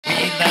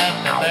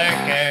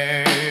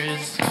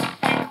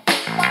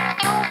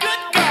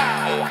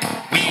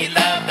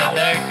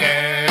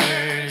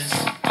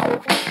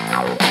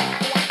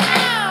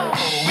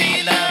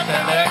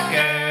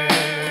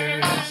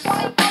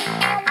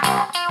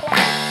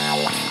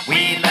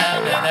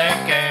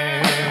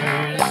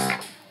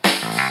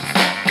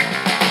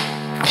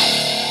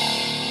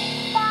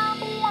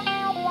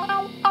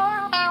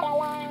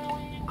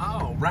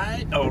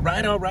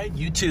right,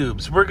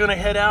 YouTubes, we're gonna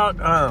head out.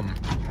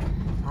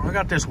 I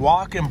got this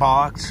walk-in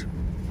box,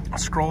 a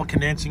scroll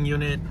condensing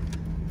unit.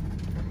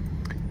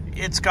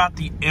 It's got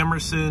the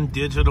Emerson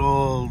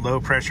digital low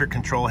pressure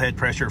control, head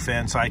pressure,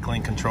 fan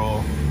cycling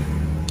control,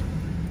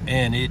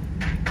 and it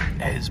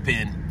has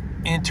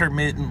been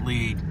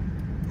intermittently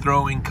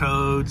throwing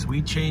codes.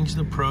 We changed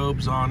the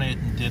probes on it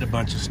and did a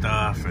bunch of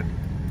stuff, and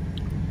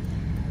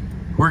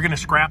we're gonna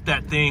scrap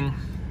that thing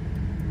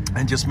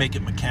and just make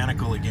it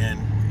mechanical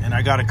again. And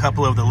I got a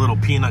couple of the little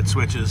peanut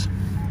switches.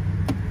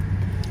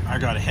 I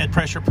got a head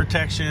pressure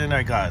protection,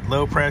 I got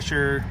low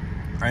pressure,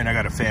 and I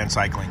got a fan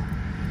cycling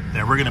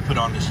that we're gonna put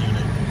on this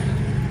unit.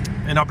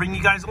 And I'll bring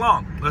you guys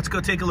along. Let's go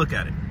take a look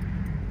at it.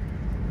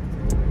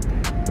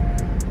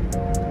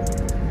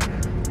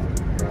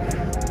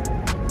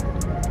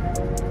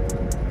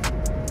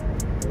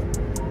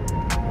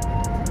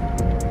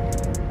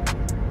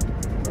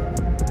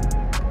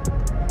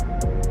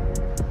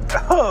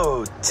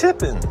 Oh,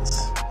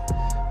 Tippins.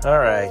 All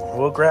right,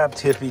 we'll grab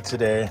Tippy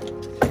today.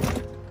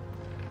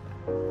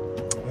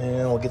 And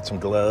we'll get some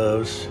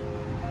gloves.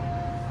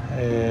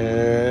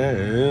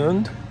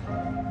 And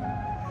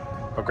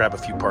I'll grab a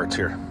few parts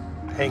here.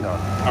 Hang on.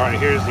 All right,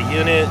 here's the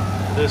unit.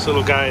 This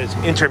little guy is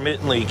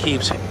intermittently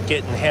keeps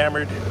getting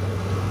hammered.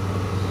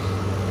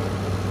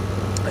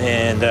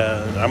 And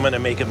I'm gonna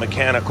make it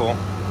mechanical.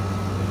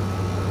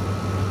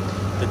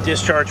 The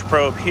discharge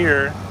probe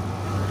here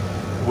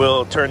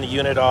will turn the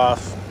unit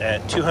off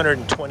at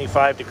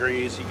 225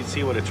 degrees. You can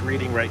see what it's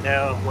reading right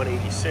now,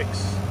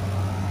 186.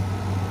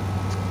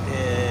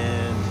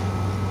 And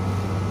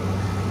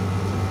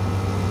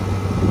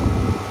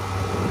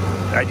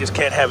I just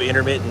can't have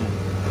intermittent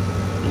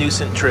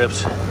nuisance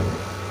trips.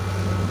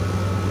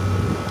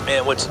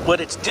 And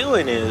what it's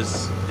doing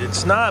is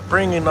it's not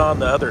bringing on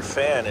the other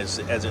fan as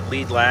it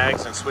lead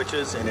lags and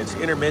switches, and it's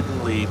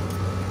intermittently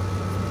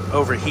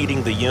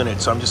overheating the unit.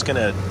 So I'm just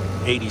gonna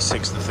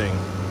 86 the thing.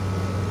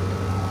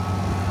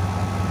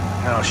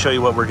 And I'll show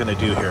you what we're gonna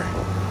do here.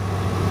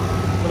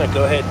 I'm gonna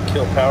go ahead and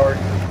kill power.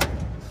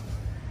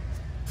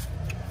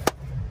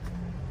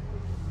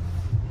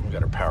 We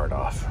got her powered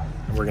off.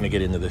 And we're gonna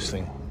get into this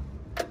thing.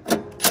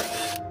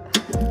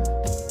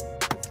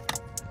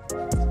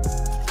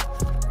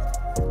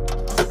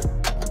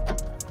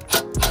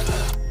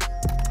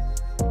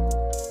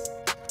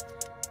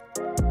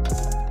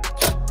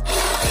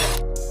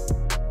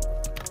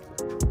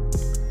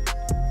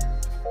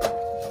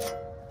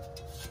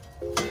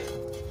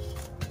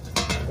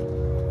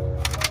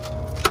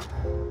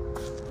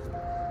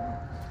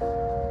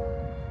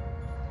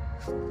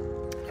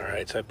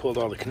 So I pulled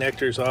all the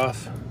connectors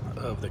off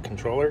of the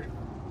controller,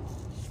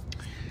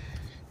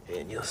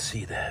 and you'll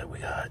see that we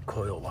got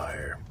coil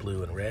wire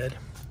blue and red,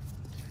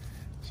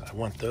 so I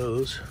want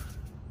those.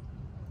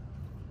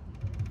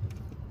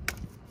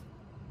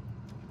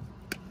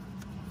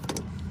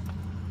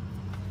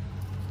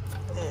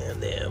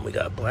 And then we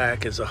got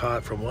black as a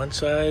hot from one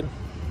side.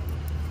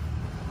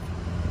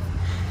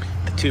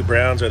 The two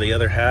browns are the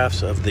other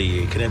halves of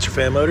the condenser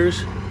fan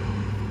motors.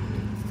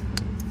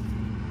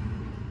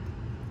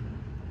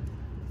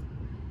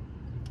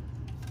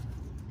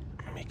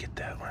 Get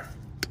that one.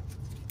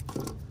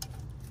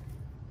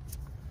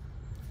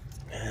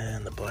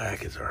 And the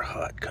black is our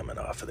hot coming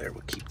off of there.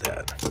 We'll keep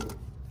that.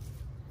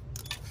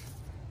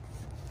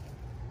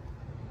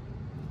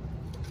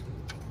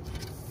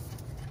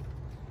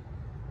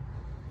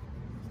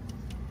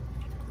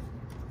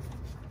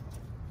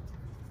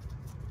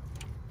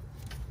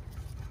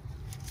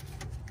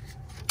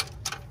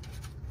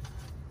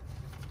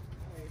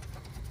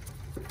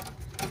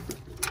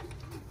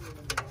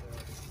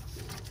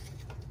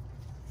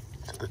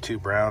 The two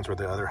browns were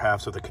the other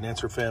halves of the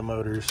condenser fan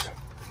motors.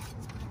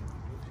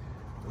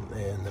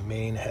 And the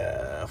main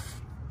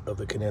half of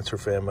the condenser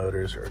fan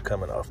motors are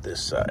coming off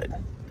this side.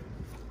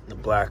 The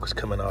black was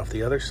coming off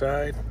the other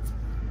side.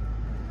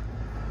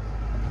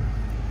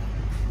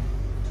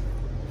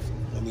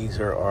 And these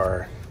are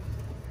our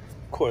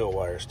coil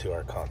wires to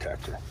our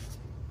contactor.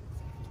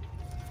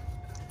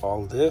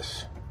 All of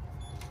this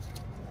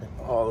and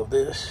all of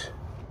this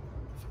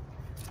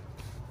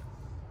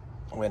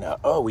went out.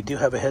 Oh, we do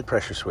have a head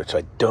pressure switch.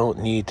 I don't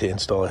need to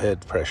install a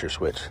head pressure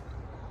switch.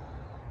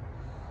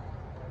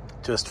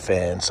 Just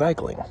fan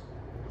cycling.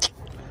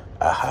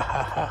 Ah ha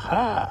ha ha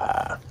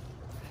ha.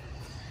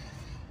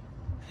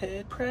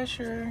 Head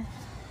pressure.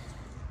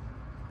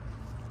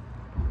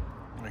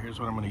 Now here's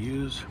what I'm going to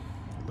use.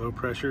 Low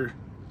pressure.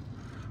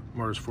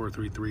 Mars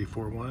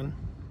 43341.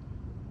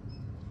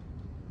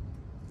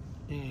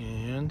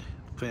 And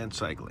fan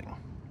cycling.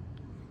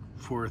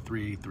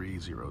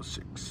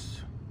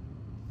 43306.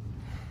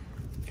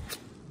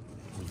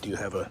 We do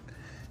have a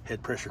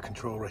head pressure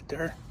control right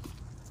there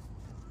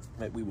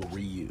that we will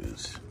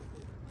reuse.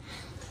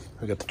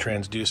 We got the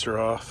transducer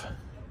off.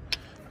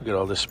 We got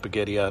all this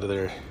spaghetti out of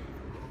there.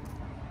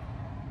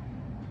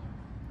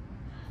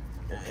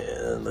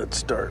 And let's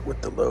start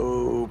with the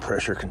low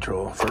pressure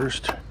control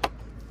first.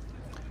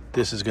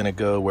 This is going to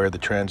go where the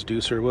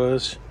transducer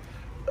was,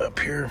 up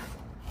here.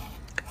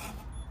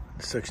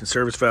 suction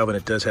service valve, and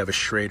it does have a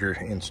Schrader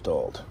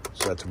installed,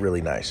 so that's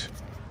really nice.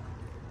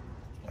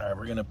 All right,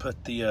 we're gonna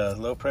put the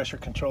low pressure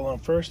control on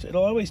first.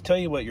 It'll always tell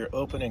you what your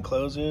open and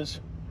close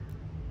is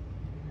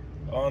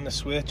on the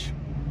switch.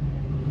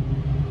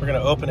 We're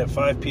gonna open at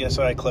 5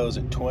 PSI, close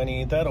at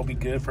 20. That'll be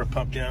good for a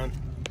pump down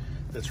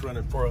that's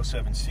running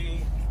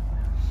 407C.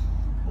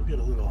 We'll get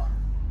a little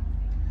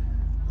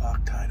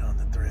Loctite on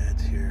the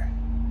threads here.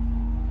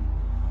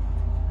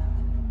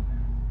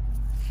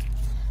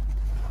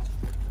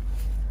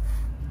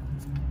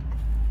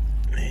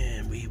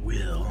 And we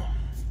will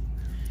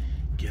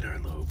get our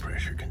low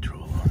pressure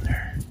control on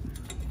there.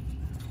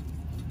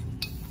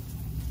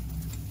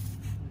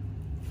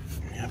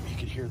 Yep, you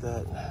could hear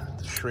that,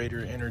 the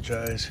Schrader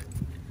energize.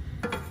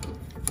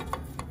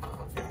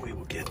 And we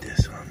will get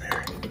this on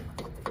there.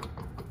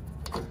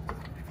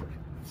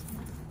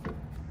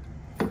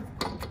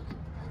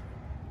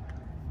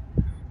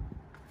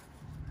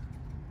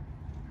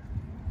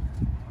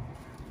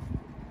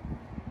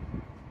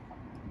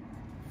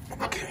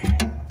 Okay.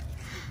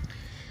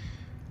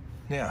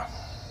 Now,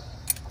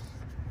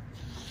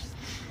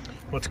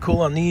 what's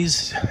cool on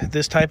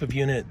this type of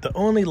unit, the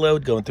only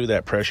load going through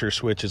that pressure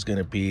switch is going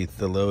to be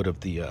the load of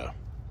the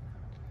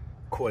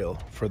coil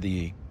for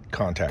the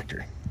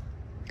contactor.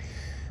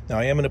 Now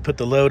I am going to put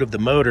the load of the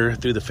motor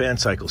through the fan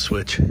cycle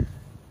switch.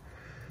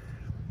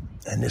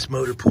 And this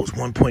motor pulls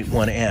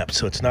 1.1 amps,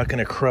 so it's not going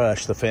to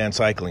crush the fan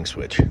cycling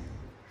switch.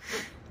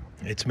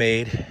 It's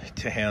made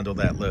to handle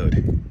that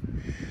load.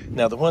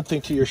 Now the one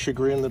thing to your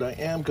chagrin that I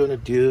am going to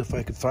do, if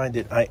I could find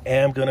it, I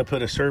am going to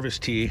put a service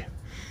tee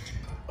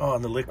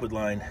on the liquid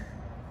line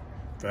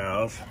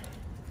valve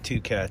to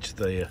catch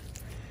the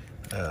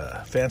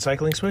fan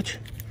cycling switch,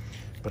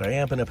 but I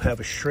am going to have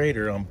a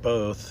Schrader on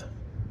both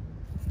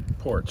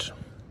ports.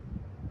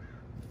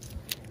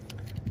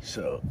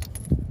 So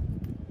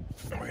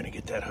we're going to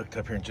get that hooked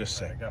up here in just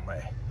a sec. I got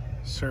my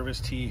service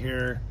tee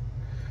here.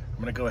 I'm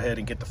going to go ahead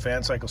and get the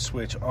fan cycle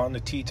switch on the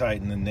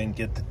T-Tighten and then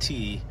get the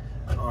T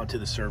onto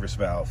the service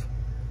valve.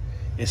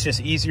 It's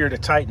just easier to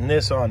tighten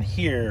this on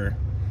here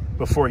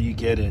before you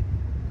get it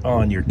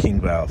on your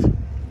king valve.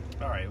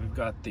 All right, we've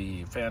got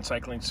the fan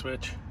cycling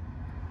switch.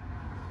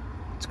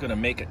 It's going to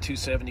make it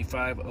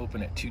 275,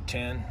 open at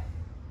 210.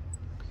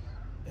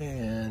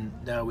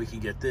 And now we can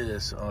get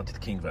this onto the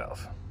king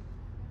valve.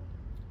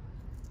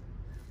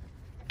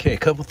 Okay, a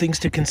couple things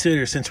to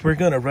consider. Since we're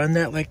going to run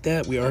that like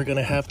that, we are going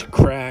to have to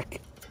crack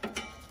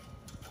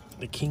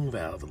the king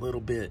valve a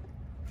little bit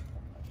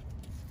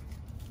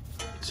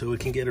so we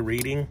can get a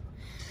reading.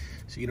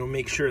 So you don't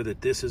make sure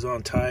that this is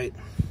on tight.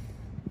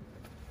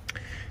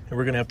 And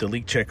we're gonna have to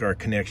leak check our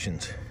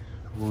connections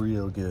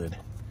real good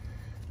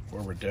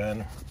before we're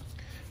done.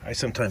 I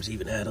sometimes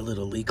even add a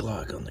little leak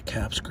lock on the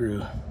cap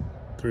screw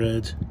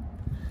threads.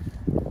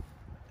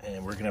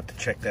 And we're gonna have to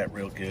check that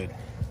real good.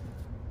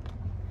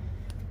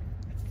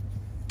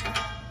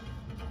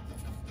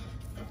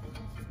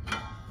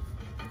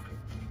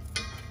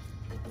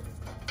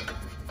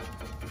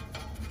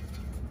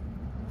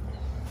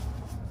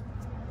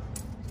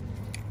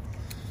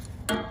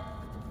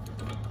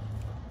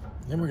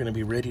 Then we're going to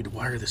be ready to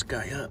wire this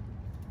guy up.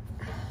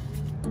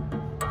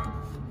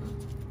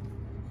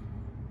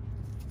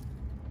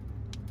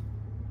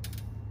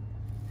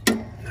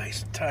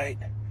 Nice and tight.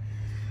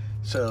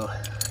 So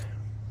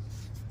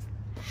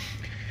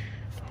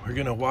we're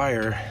going to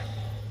wire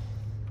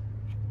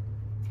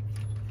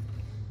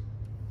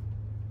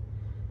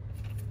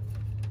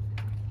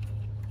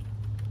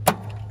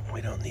we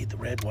don't need the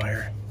red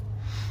wire.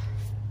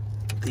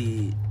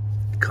 The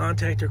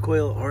contactor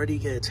coil already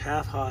gets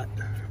half hot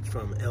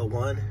from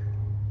L1,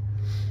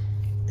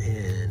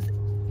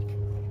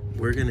 and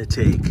we're gonna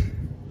take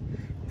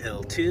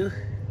L2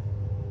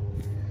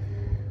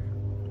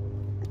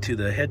 to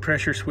the head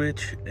pressure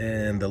switch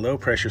and the low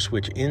pressure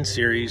switch in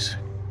series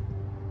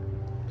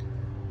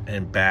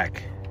and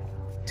back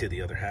to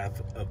the other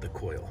half of the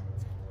coil.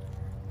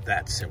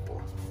 That's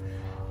simple.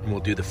 And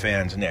we'll do the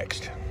fans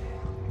next.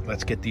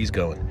 Let's get these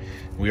going.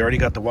 We already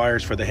got the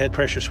wires for the head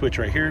pressure switch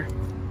right here.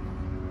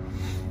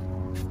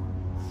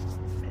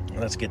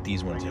 Let's get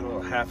these ones in. A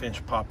little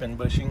 1/2-inch pop-in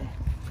bushing.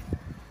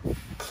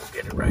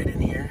 Get it right in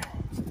here.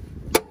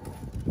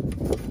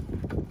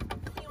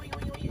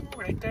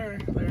 Right there.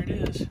 There it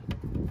is.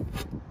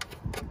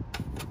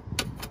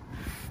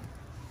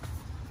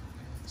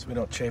 So we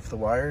don't chafe the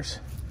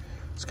wires.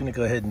 Just going to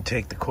go ahead and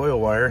take the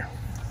coil wire.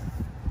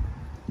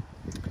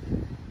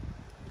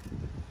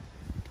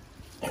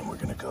 And we're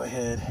going to go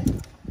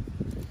ahead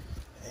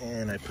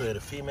and I put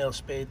a female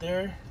spade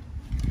there.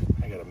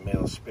 I got a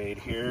male spade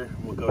here.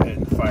 We'll go ahead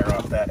and fire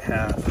off that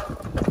half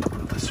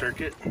of the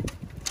circuit.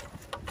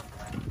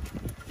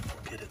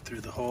 Get it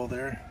through the hole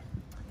there.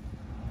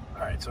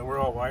 All right, so we're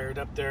all wired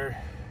up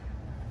there.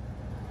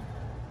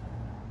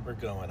 We're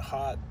going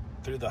hot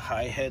through the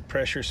high head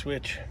pressure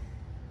switch,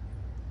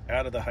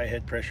 out of the high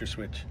head pressure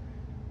switch,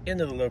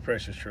 into the low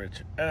pressure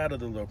switch, out of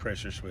the low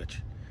pressure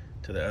switch,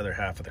 to the other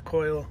half of the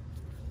coil.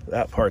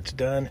 That part's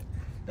done.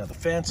 Now the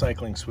fan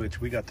cycling switch,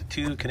 we got the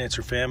 2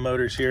 condenser fan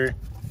motors here.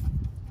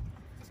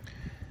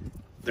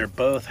 They're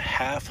both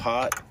half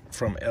hot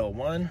from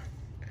L1.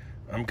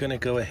 I'm gonna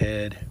go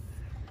ahead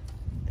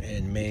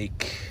and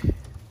make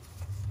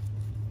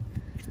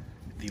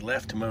the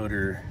left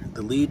motor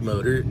the lead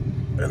motor,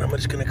 and I'm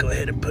just gonna go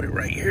ahead and put it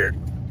right here,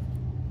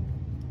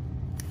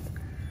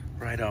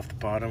 right off the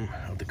bottom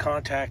of the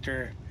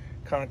contactor.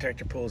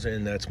 Contactor pulls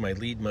in, that's my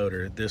lead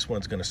motor. This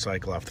one's gonna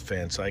cycle off the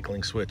fan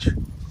cycling switch.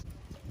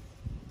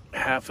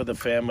 Half of the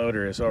fan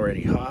motor is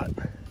already hot,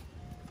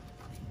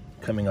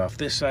 coming off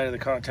this side of the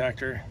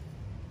contactor.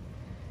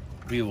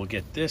 We will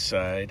get this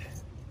side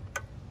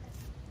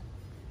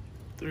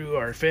through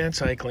our fan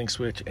cycling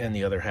switch and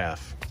the other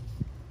half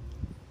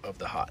of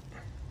the hot.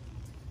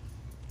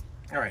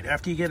 All right,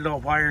 after you get it all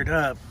wired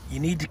up, you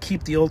need to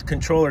keep the old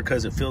controller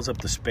because it fills up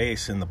the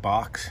space in the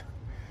box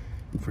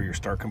for your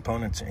start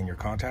components and your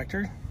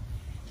contactor.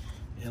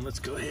 And let's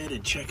go ahead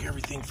and check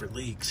everything for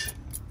leaks.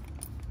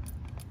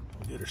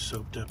 We'll get her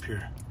soaped up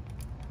here.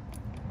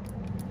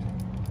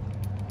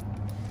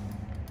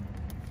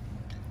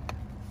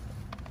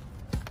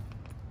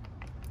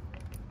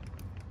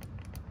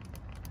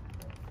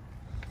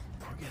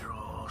 We'll get her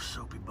all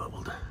soapy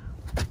bubbled.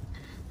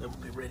 Then we'll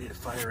be ready to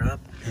fire up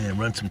and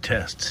run some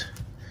tests.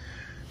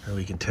 And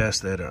we can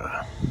test that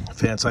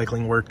fan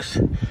cycling works,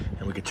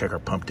 and we can check our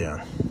pump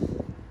down.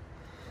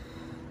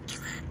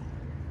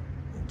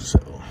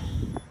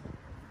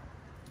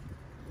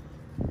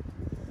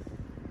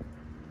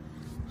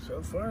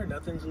 So far,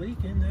 nothing's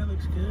leaking. That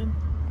looks good.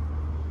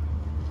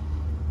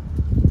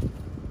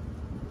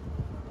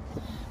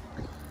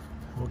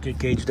 We'll get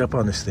gauged up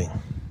on this thing.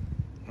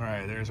 All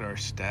right, there's our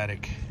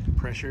static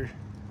pressure.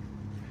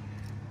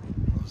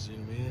 I'll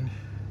zoom in.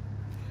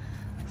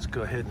 Let's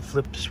go ahead and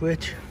flip the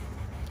switch.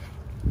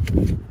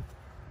 We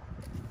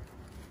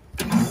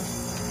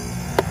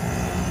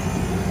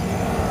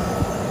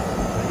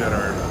got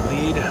our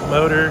lead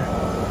motor.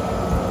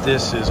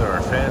 This is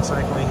our fan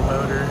cycling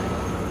motor.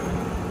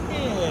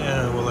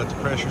 And we'll let the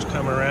pressures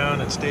come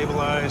around and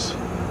stabilize.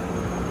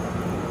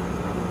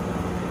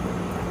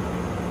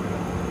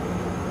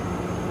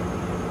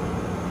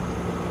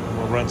 And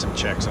we'll run some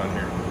checks on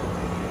here.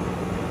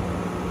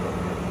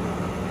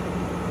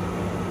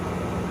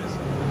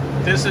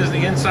 This is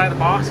the inside of the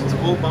box. It's a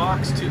full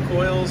box, 2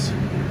 coils.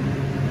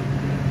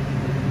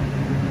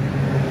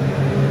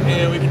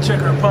 And we can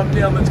check our pump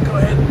down. Let's go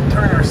ahead and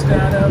turn our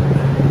stat up.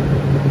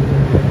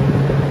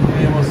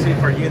 And we'll see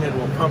if our unit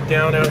will pump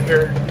down out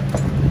here.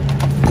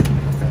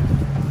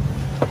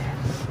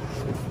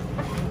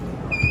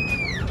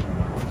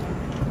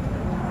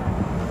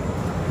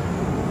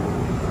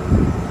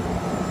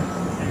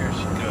 There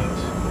she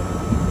goes.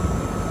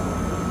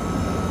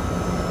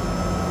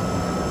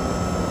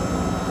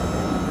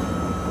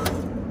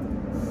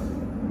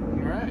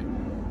 All right.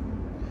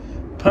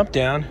 Pump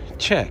down,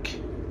 check.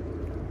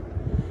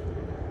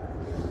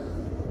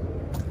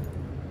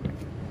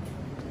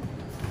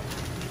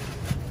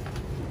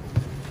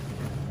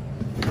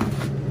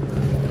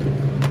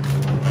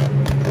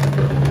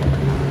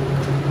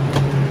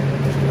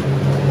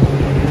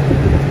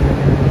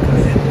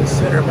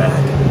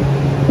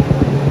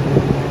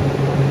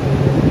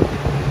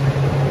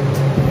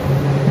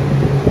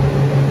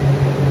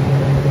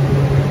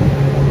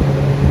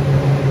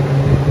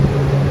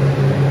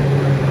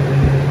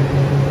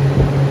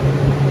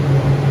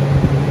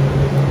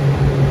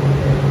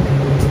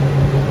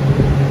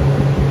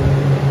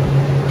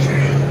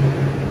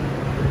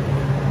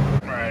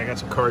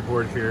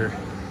 Cardboard here.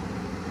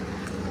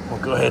 We'll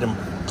go ahead and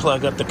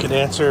plug up the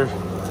condenser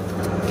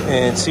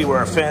and see where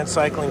our fan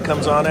cycling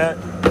comes on at.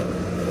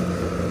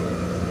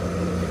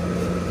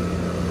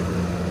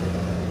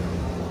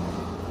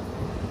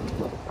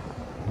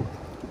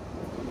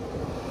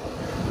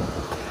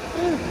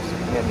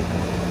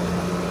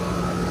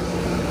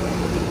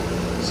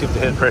 See if the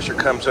head pressure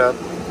comes up.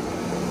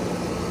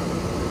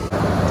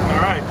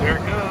 All right, there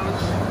it goes.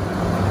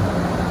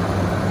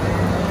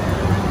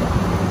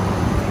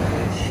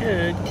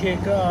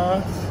 Kick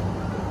off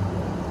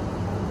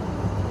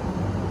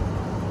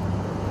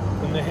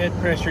when the head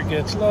pressure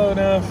gets low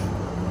enough.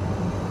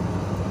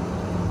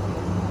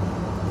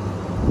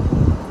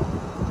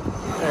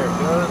 There it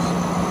goes.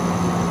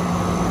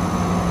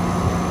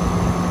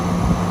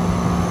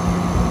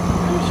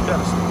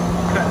 Just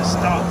kind of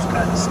stops,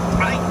 kind of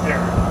tight there.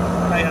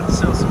 I have to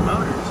sell some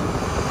motors.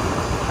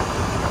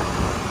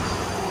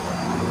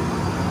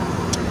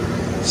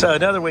 So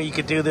another way you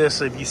could do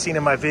this, if you've seen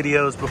in my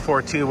videos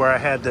before too, where I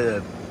had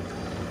the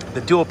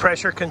dual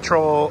pressure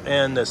control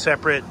and the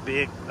separate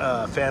big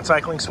fan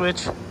cycling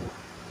switch.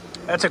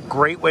 That's a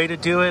great way to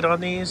do it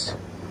on these.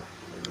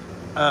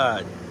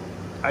 I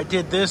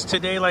did this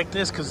today like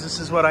this because this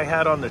is what I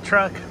had on the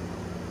truck.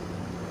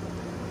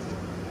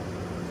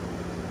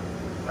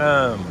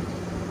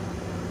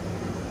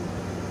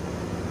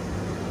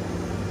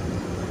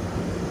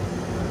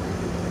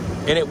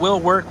 And it will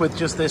work with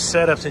just this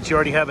setup since you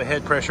already have a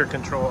head pressure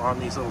control on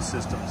these little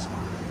systems.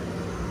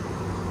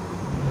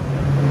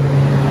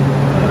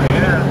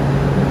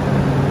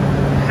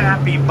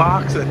 Happy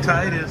box of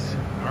Titus.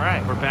 All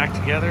right, we're back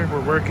together.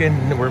 We're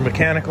working. We're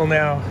mechanical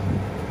now.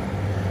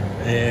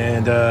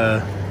 And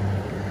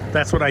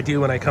that's what I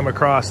do when I come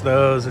across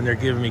those and they're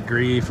giving me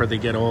grief or they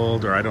get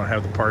old or I don't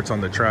have the parts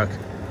on the truck.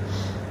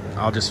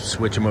 I'll just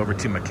switch them over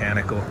to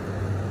mechanical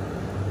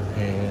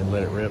and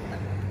let it rip.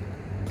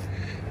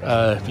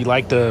 If you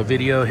liked the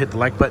video, hit the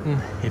like button.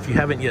 If you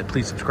haven't yet,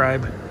 please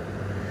subscribe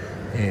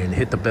and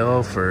hit the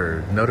bell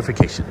for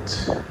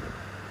notifications.